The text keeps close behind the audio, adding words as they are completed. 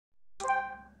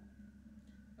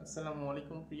আসসালামু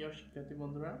আলাইকুম প্রিয় শিক্ষার্থী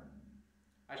বন্ধুরা,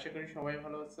 আশা করি সবাই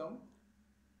ভালো আছো।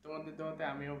 তোমাদের দোয়াতে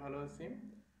আমিও ভালো আছি।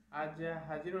 আজ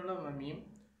হাজির হলাম আমি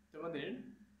তোমাদের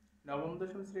নবম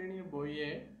দশম শ্রেণীর বইয়ে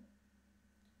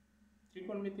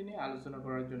ত্রিকোণমিতি নিয়ে আলোচনা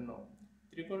করার জন্য।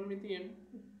 ত্রিকোণমিতি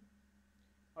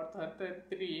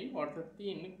অর্থাৎ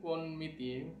তিন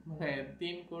কোণমিতি, মানে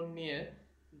তিন কোণ নিয়ে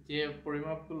যে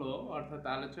পরিমাপগুলো অর্থাৎ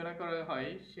আলোচনা করা হয়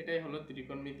সেটাই হলো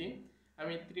ত্রিকোণমিতি।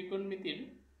 আমি ত্রিকোণমিতির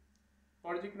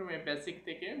পর্যায়ক্রমে বেসিক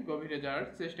থেকে গভীরে যাওয়ার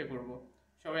চেষ্টা করব।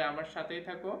 সবাই আমার সাথেই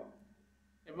থাকো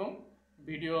এবং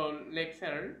ভিডিও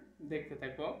লেকচার দেখতে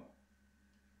থাকো।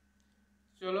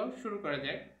 চলো শুরু করা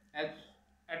যাক।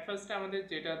 অ্যাট ফার্স্ট আমাদের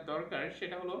যেটা দরকার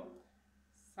সেটা হলো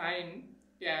সাইন,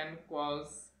 ট্যান, কস,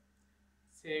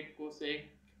 সেক, কোসেক,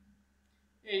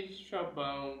 এই সব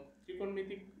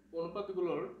ত্রিকোণমিতিক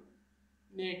অনুপাতগুলোর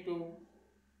নিয়ে একটু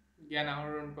জ্ঞান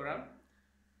আহরণ করা।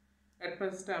 অ্যাট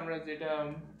ফার্স্ট আমরা যেটা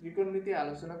ত্রিকোণমিতি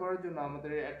আলোচনা করার জন্য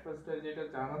আমাদের অ্যাট ফার্স্টে যেটা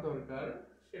জানা দরকার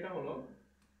সেটা হলো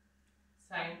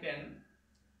সাইন, ট্যান,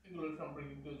 এগুলো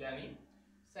সম্পর্কে একটু জানি।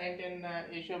 সাইন, ট্যান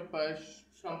এইসব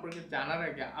সম্পর্কে জানার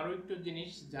আগে আরও একটু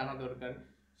জিনিস জানা দরকার।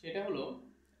 সেটা হলো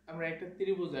আমরা একটা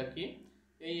ত্রিভুজ আঁকি।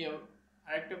 এই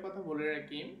আরেকটা কথা বলে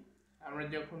রাখি, আমরা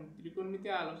যখন ত্রিকোণমিতি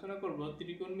আলোচনা করব,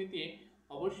 ত্রিকোণমিতি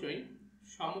অবশ্যই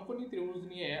সমকোণী ত্রিভুজ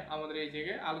নিয়ে আমাদের এই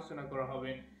জায়গায় আলোচনা করা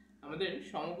হবে। আমাদের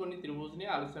সমকোণী ত্রিভুজ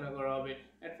নিয়ে আলোচনা করা হবে।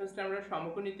 এট ফার্স্ট আমরা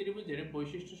সমকোণী ত্রিভুজের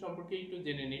বৈশিষ্ট্য সম্পর্কে একটু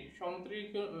জেনে নিই।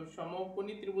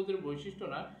 সমকোণী ত্রিভুজের বৈশিষ্ট্য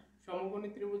না, সমকোণী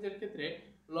ত্রিভুজের ক্ষেত্রে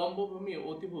লম্বভূমি,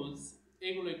 অতিভুজ,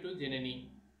 এগুলো একটু জেনে নিই।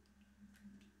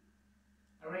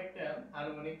 আমরা একটা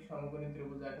আনুমানিক সমকোণী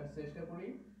ত্রিভুজ আঁকার চেষ্টা করি।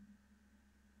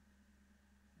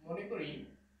 মনে করি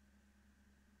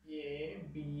এ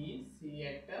বি সি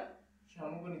একটা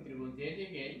সমকোণী ত্রিভুজ। যে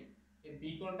জায়গায় বি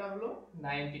কোণটা হলো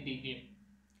 90 ডিগ্রি,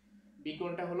 বি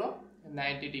কোণটা হলো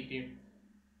 90 ডিগ্রি।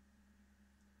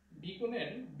 বি কোণের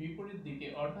বিপরীত দিকে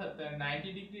অর্থাৎ 90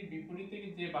 ডিগ্রির বিপরীতে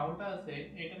যে বাহুটা আছে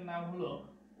এটার নাম হলো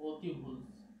অতিভুজ।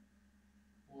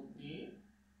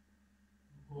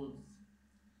 অতিভুজ।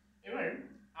 এবার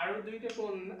আরো দুইটা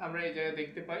কোণ আমরা এই জায়গায়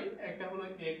দেখতে পাই, একটা হলো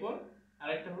এ কোণ আর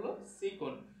একটা হলো সি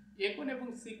কোণ। এ কোণ এবং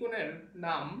সি কোণের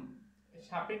নাম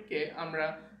সাপেক্ষে আমরা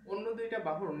অন্য দুইটা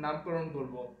বাহুর নামকরণ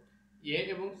করব। এ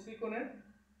এবং সি কোণের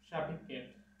সাপেক্ষে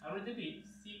আমরা যদি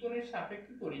সি কোণের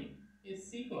সাপেক্ষে করি, এই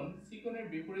সি কোণের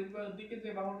বিপরীত দিকে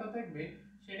যে বাহুটা থাকবে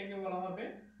সেটাকে বলা হবে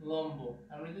লম্ব।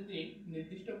 আমরা যদি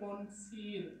নির্দিষ্ট কোণ সি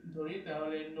ধরি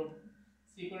তাহলে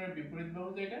সি কোণের বিপরীত বাহু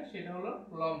যেটা সেটা হলো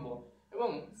লম্ব, এবং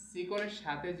সি কোণের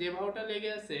সাথে যে বাহুটা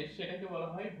লেগে আছে সেটাকে বলা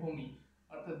হয় ভূমি,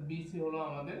 অর্থাৎ বিসি হলো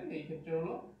আমাদের এই ক্ষেত্রে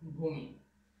হলো ভূমি।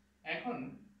 এখন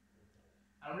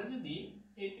আমরা যদি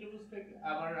এই ত্রিভুজটাকে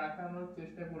আবার আঁকানোর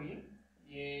চেষ্টা করি,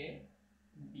 এ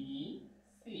বি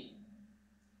সি,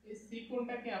 এই সি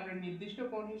কোণটাকে আমরা নির্দিষ্ট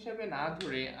কোণ হিসেবে না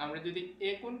ধরে আমরা যদি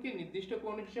এ কোণকে নির্দিষ্ট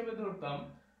কোণ হিসেবে ধরতাম,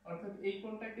 অর্থাৎ এই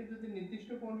কোণটাকে যদি নির্দিষ্ট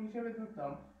কোণ হিসেবে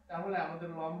ধরতাম, তাহলে আমাদের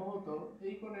লম্ব হতো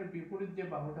এই কোণের বিপরীত যে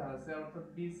বাহুটা আছে অর্থাৎ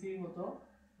বিসি হতো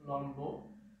লম্ব,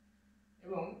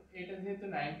 এবং এটা যেহেতু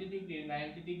 90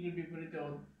 ডিগ্রির বিপরীতে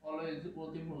অলওয়েজ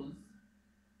অতিভুজ।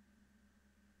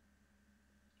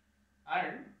 আর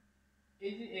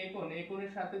এই যে এই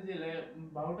কোণের সাথে যে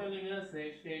বাহুটা লেগে আছে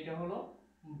সেটা হলো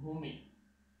ভূমি।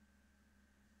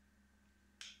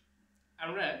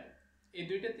 আমরা এই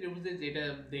দুইটা ত্রিভুজে যেটা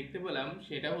দেখতে পেলাম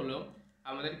সেটা হলো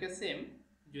আমাদের কাছে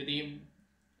যদি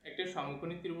একটা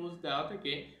সমকোণী ত্রিভুজ দেওয়া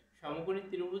থাকে, সমকোণী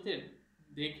ত্রিভুজের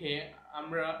দেখে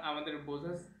আমরা আমাদের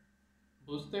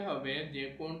বুঝতে হবে যে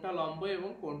কোনটা লম্ব এবং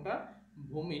কোনটা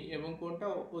ভূমি এবং কোনটা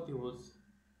অতিভুজ।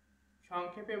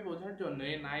 সংক্ষেপে বোঝার জন্য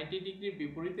 90 ডিগ্রির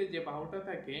বিপরীতে যে বাহুটা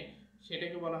থাকে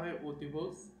সেটাকে বলা হয়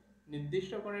অতিভুজ,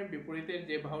 নির্দিষ্ট কোণের বিপরীতে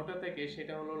যে বাহুটা থাকে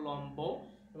সেটা হলো লম্ব,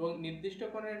 এবং নির্দিষ্ট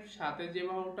কোণের সাথে যে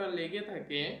বাহুটা লেগে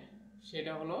থাকে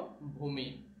সেটা হলো ভূমি।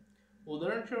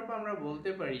 উদাহরণস্বরূপ আমরা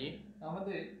বলতে পারি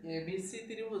আমাদের এবিসি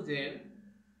ত্রিভুজের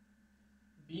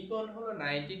বি কোণ হলো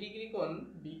 90 ডিগ্রি কোণ,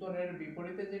 বি কোণের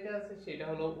বিপরীতে যেটা আছে সেটা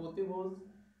হলো অতিভুজ,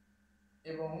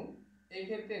 এবং এই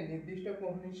ক্ষেত্রে নির্দিষ্ট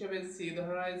কোণ হিসেবে সি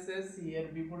ধরা হয়েছে, সি এর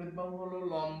বিপরীত বাহু হলো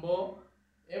লম্ব,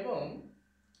 এবং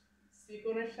সি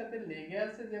কোণের সাথে লেগে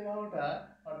আছে যে বাহুটা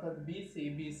অর্থাৎ বিসি,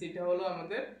 বিসিটা হলো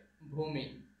আমাদের ভূমি।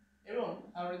 এবং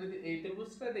আমরা যদি এই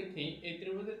ত্রিভুজটা দেখি, এই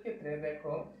ত্রিভুজের ক্ষেত্রে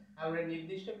দেখো আমরা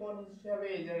নির্দিষ্ট কোণ হিসেবে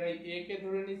এই জায়গায় এ কে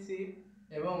ধরে নিছি,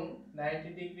 এবং 90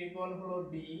 ডিগ্রি কোণ হলো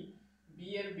বি, বি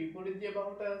এর বিপরীত যে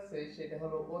বাহুটা আছে সেটা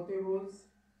হলো অতিভুজ,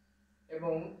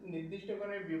 এবং নির্দিষ্ট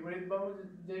কোণের বিপরীত বাহু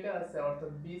যেটা আছে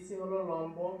অর্থাৎ বিসি হলো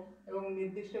লম্ব, এবং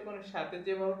নির্দিষ্ট কোণের সাথে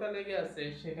যে বাহুটা লেগে আছে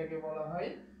সেটাকে বলা হয়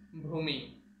ভূমি।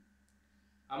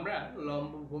 আমরা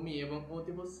লম্ব, ভূমি এবং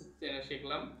অতিভুজ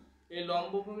শিখলাম। এই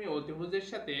লম্ব, ভূমি, অতিভুজের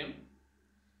সাথে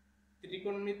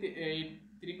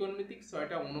ত্রিকোণমিতিক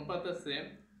 6টা অনুপাত আছে।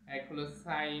 এক হলো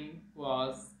সাইন,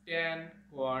 কস, ট্যান,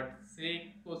 কট, সেক,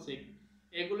 কোসেক।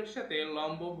 এগুলোর সাথে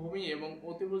লম্ব, ভূমি এবং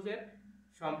অতিভুজের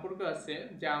সম্পর্ক আছে,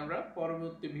 যা আমরা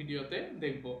পরবর্তী ভিডিওতে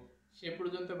দেখব। সে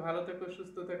পর্যন্ত ভালো থেকো,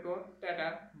 সুস্থ থেকো, টাটা,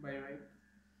 বাই বাই।